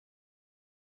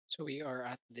So we are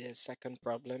at the second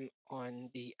problem on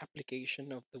the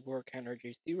application of the work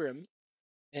energy theorem.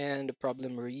 And the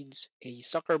problem reads, a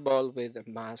soccer ball with a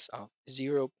mass of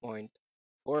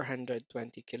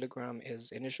 0.420 kilogram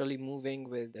is initially moving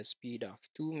with a speed of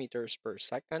 2 meters per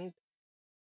second.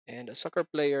 And a soccer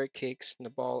player kicks the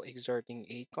ball exerting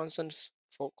a constant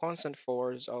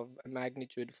force of a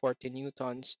magnitude 40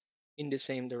 newtons in the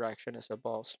same direction as the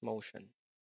ball's motion.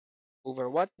 Over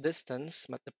what distance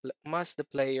must the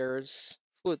player's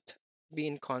foot be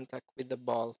in contact with the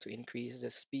ball to increase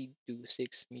the speed to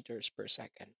 6 meters per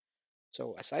second?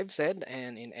 So, as I've said,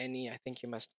 and in any, I think you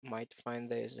might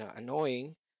find this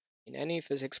annoying. In any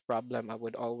physics problem, I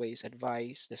would always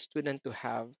advise the student to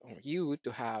have, or you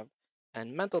to have, a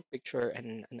mental picture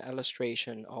and an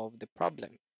illustration of the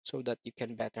problem so that you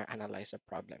can better analyze the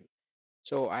problem.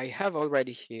 So I have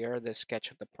already here the sketch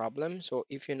of the problem. So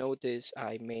if you notice,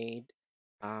 I made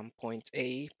points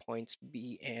A, points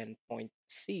B, and point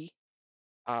C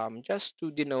just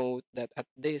to denote that at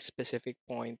this specific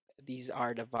point, these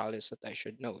are the values that I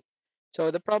should note.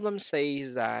 So the problem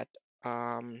says that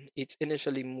it's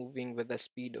initially moving with a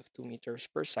speed of 2 meters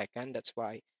per second. That's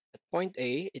why at point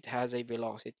A, it has a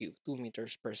velocity of 2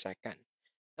 meters per second.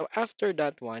 Now, after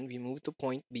that one, we move to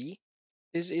point B.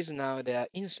 This is now the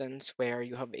instance where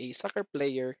you have a soccer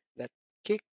player that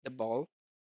kicked the ball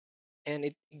and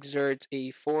it exerts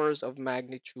a force of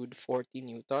magnitude 40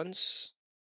 newtons.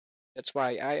 That's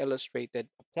why I illustrated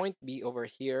a point B over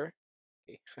here.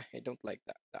 Okay, I don't like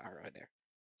that the arrow there.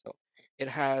 So it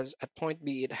has at point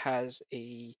B, it has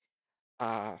a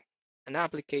uh, an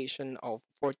application of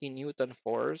 40 Newton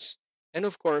force. And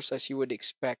of course, as you would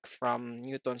expect from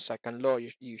Newton's second law,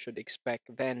 you should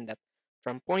expect then that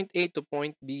from point A to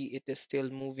point B, it is still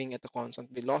moving at a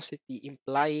constant velocity,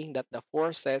 implying that the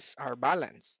forces are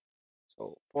balanced.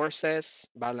 So forces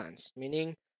balance,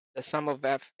 meaning the sum of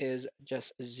F is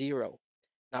just zero.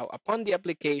 Now, upon the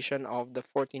application of the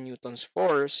 40 Newton's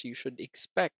force, you should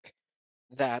expect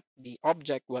that the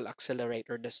object will accelerate,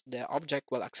 or the object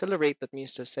will accelerate. That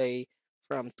means to say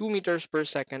from 2 meters per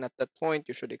second at that point,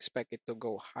 you should expect it to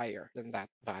go higher than that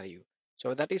value.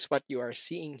 So that is what you are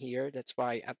seeing here. That's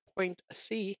why at point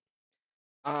C,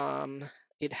 um,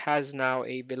 it has now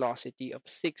a velocity of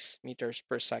 6 meters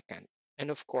per second.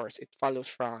 And of course, it follows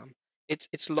from,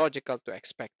 it's logical to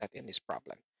expect that in this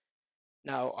problem.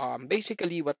 Now,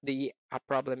 basically, what the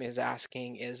problem is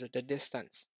asking is the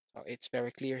distance. So it's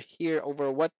very clear here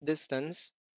over what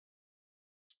distance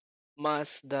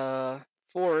must the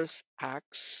force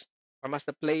acts, or must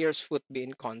the player's foot be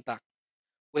in contact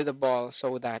with the ball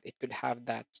so that it could have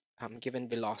that given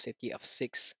velocity of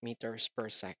 6 meters per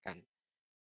second.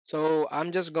 So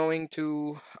I'm just going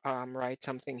to write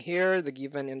something here, the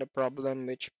given in the problem,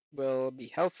 which will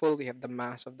be helpful. We have the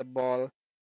mass of the ball,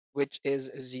 which is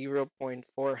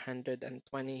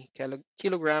 0.420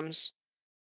 kilograms.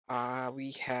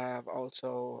 We have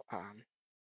also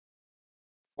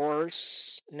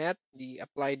force net, the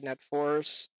applied net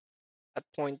force at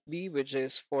point B, which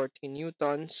is 40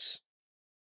 newtons.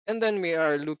 And then we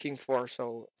are looking for,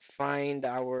 so find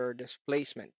our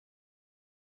displacement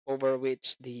over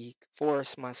which the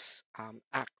force must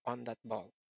act on that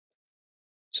ball.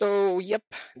 So, yep,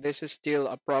 this is still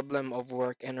a problem of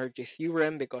work energy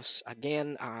theorem because,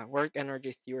 again, work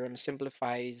energy theorem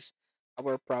simplifies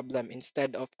our problem.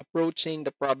 Instead of approaching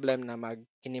the problem na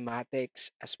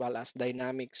mag-kinematics as well as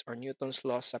dynamics or Newton's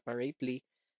law separately,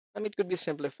 it could be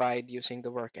simplified using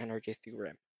the work energy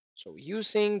theorem. So,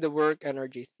 using the work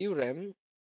energy theorem,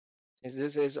 since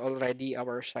this is already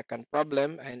our second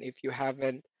problem, and if you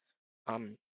haven't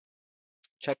um,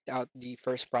 checked out the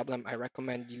first problem, I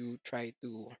recommend you try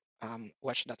to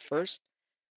watch that first.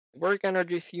 Work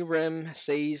energy theorem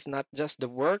says not just the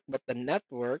work, but the net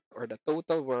work or the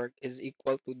total work is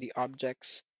equal to the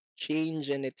object's change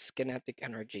in its kinetic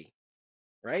energy,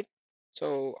 right?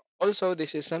 So, also,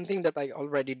 this is something that I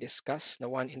already discussed, the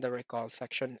one in the recall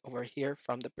section over here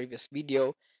from the previous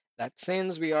video, that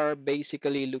since we are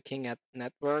basically looking at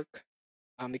network,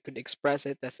 we could express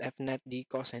it as F net d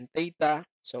cosine theta.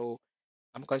 So,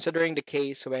 I'm considering the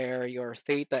case where your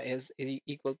theta is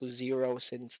equal to zero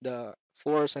since the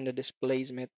force and the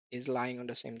displacement is lying on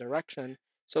the same direction.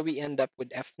 So we end up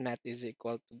with F net is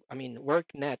equal to, work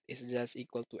net is just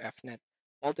equal to F net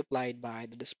multiplied by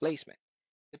the displacement.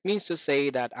 It means to say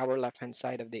that our left-hand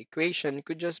side of the equation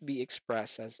could just be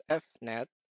expressed as F net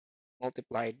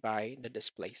multiplied by the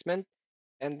displacement.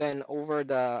 And then over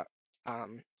the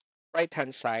um, right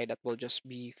hand side, that will just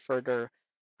be further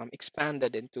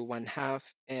expanded into 1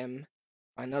 half m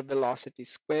final velocity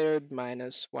squared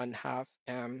minus 1 half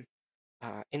m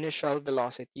initial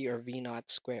velocity or v naught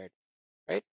squared,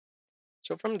 right?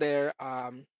 So from there,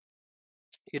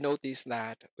 you notice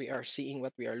that we are seeing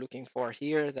what we are looking for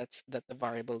here. That's that the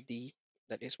variable d,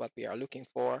 that is what we are looking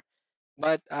for.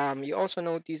 But you also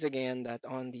notice again that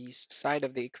on the side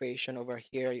of the equation over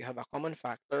here, you have a common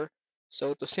factor.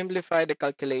 So to simplify the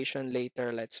calculation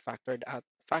later, let's factor out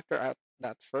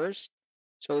that first.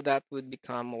 So that would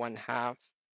become 1/2.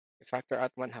 We factor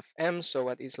out 1/2 m. So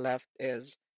what is left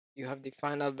is you have the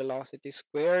final velocity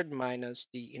squared minus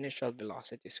the initial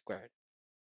velocity squared.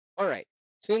 All right.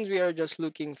 Since we are just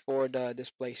looking for the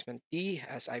displacement d,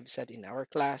 as I've said in our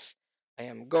class, I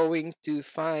am going to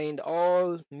find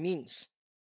all means.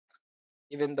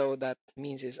 Even though that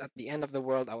means is at the end of the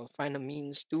world, I will find a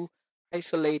means to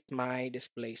isolate my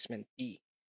displacement d.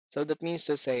 So that means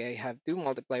to say I have to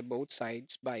multiply both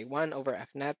sides by 1 over f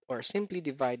net or simply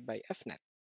divide by f net.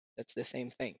 That's the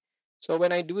same thing. So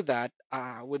when I do that,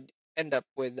 I would end up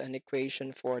with an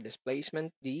equation for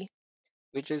displacement d,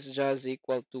 which is just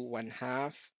equal to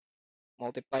 1/2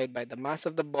 multiplied by the mass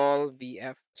of the ball,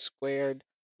 Vf squared,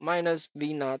 minus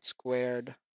V naught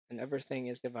squared, and everything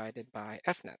is divided by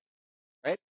F net,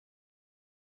 right?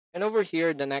 And over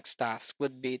here, the next task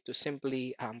would be to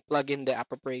simply plug in the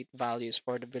appropriate values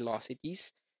for the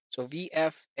velocities. So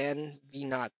Vf and V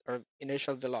naught, or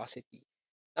initial velocity.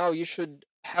 Now you should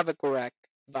have a correct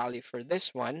value for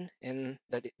this one, and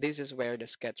this is where the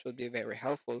sketch will be very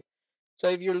helpful. So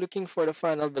if you're looking for the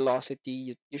final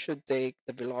velocity, you should take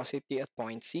the velocity at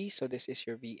point C. So this is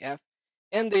your Vf.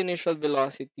 And the initial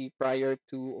velocity prior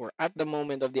to or at the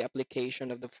moment of the application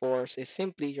of the force is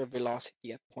simply your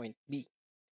velocity at point B.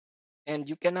 And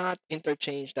you cannot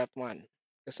interchange that one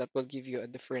because that will give you a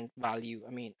different value. I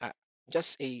mean,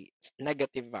 just a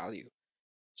negative value.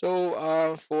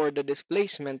 So for the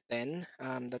displacement then,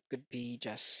 that could be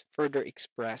just further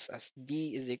expressed as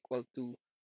d is equal to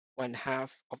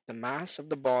 1/2 of the mass of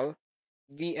the ball.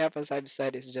 Vf, as I've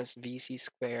said, is just Vc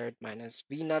squared minus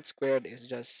V naught squared is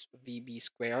just Vb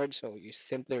squared. So you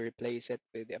simply replace it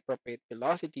with the appropriate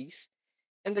velocities,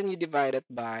 and then you divide it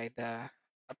by the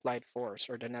applied force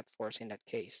or the net force in that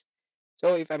case.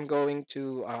 So if I'm going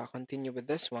to continue with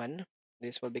this one,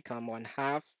 this will become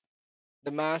 1/2.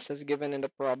 The mass as given in the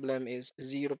problem is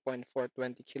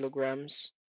 0.420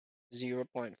 kilograms,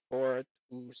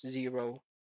 0.420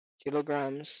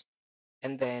 kilograms,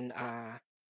 and then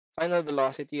final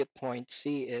velocity at point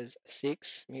C is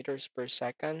 6 meters per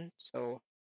second. So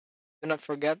do not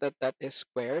forget that that is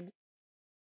squared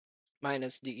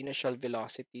minus the initial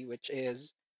velocity, which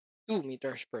is 2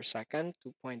 meters per second,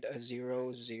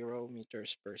 2.00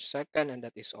 meters per second, and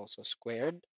that is also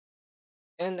squared.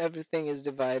 And everything is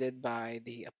divided by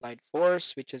the applied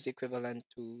force, which is equivalent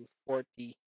to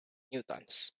 40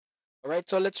 newtons. All right,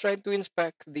 so let's try to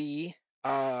inspect the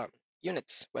uh,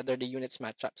 units, whether the units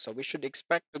match up. So we should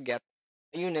expect to get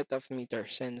a unit of meter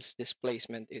since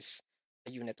displacement is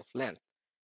a unit of length.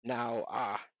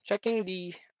 Now, checking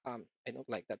the, I don't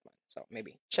like that one. So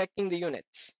maybe checking the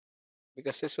units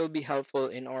because this will be helpful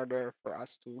in order for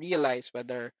us to realize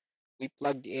whether we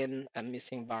plugged in a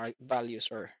missing values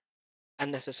or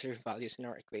unnecessary values in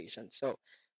our equation. So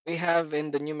we have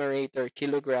in the numerator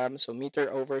kilograms, so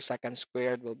meter over second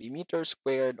squared will be meter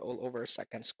squared all over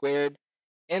second squared.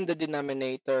 And the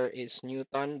denominator is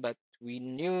Newton, but we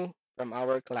knew from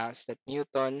our class that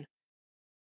Newton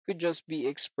could just be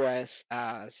expressed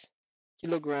as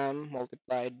kilogram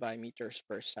multiplied by meters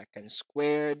per second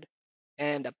squared.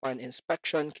 And upon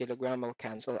inspection, kilogram will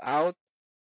cancel out,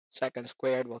 second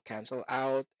squared will cancel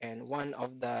out, and one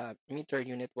of the meter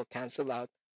unit will cancel out,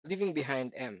 leaving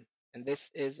behind m. And this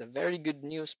is a very good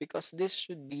news because this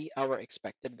should be our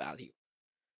expected value.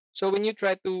 So when you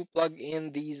try to plug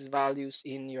in these values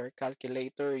in your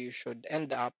calculator, you should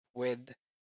end up with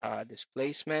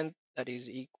displacement that is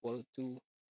equal to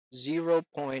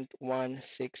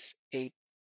 0.168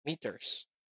 meters.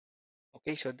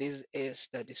 Okay, so this is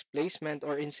the displacement,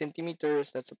 or in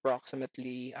centimeters, that's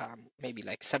approximately maybe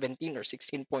like 17 or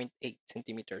 16.8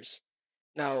 centimeters.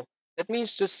 Now, that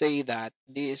means to say that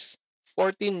this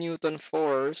 14 Newton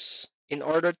force, in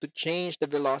order to change the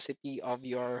velocity of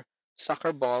your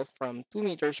soccer ball from 2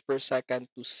 meters per second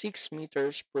to 6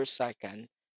 meters per second,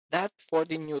 that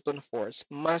 14 Newton force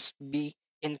must be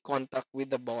in contact with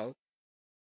the ball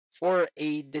for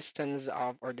a distance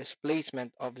of or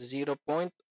displacement of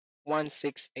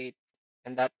 0.168,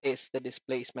 and that is the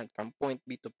displacement from point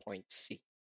B to point C.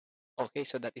 Okay,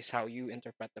 so that is how you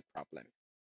interpret the problem.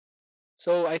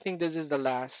 So I think this is the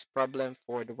last problem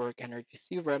for the work energy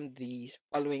theorem. The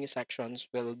following sections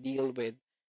will deal with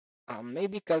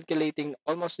maybe calculating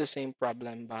almost the same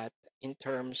problem, but in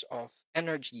terms of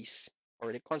energies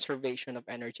or the conservation of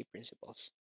energy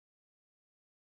principles.